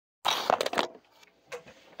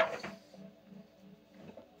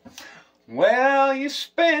Well, you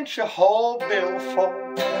spent your whole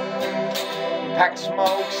billfold, pack of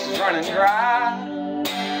smokes is running dry,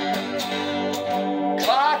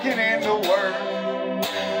 clocking into work,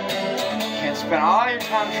 can't spend all your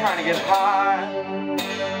time trying to get high.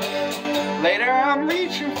 Later I'm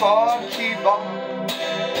reaching for a keyboard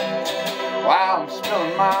while I'm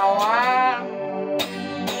spilling my wine.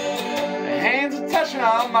 The hands are touching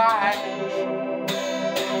on my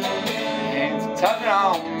hands are touching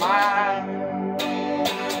on mine.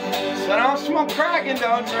 So don't smoke crack and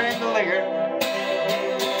don't drink the liquor.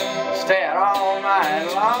 Stay out all night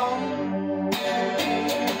long.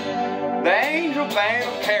 The angel band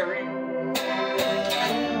will carry you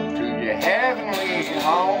to your heavenly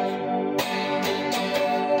home.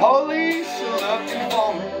 Police are looking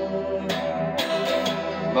for me,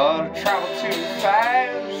 but I travel too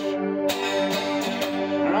fast.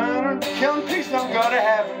 Killing pigs don't go to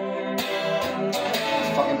heaven.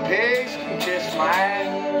 Fucking pigs can kiss my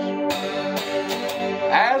ass.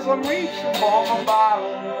 As I'm reaching for my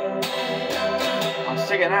bottle, I'm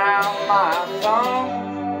sticking out my thumb.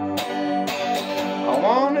 I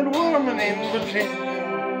wanted a woman in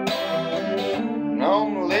Virginia, no,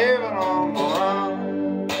 I'm living on the run.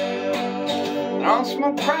 I don't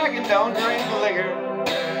smoke crack and don't drink liquor,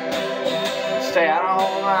 stay out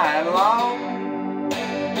all night long.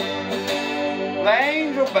 The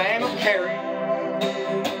angel band will carry you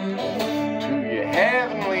to your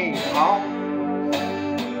heavenly home.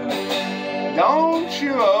 Don't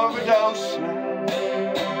you overdose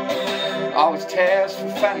now, always test for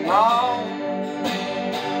fentanyl.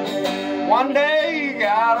 One day you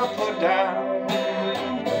gotta put down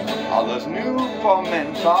all those Newport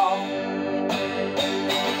menthol.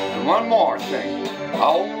 And one more thing,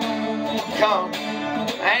 oh, come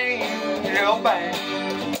angel band,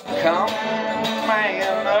 come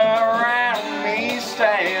man around me,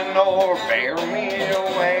 stand or bear me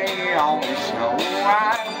away on the snow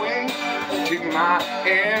white wings to my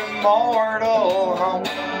immortal home,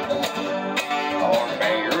 or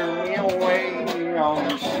bear me away on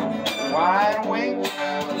the snow white wings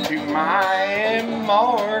to my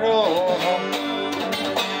immortal home.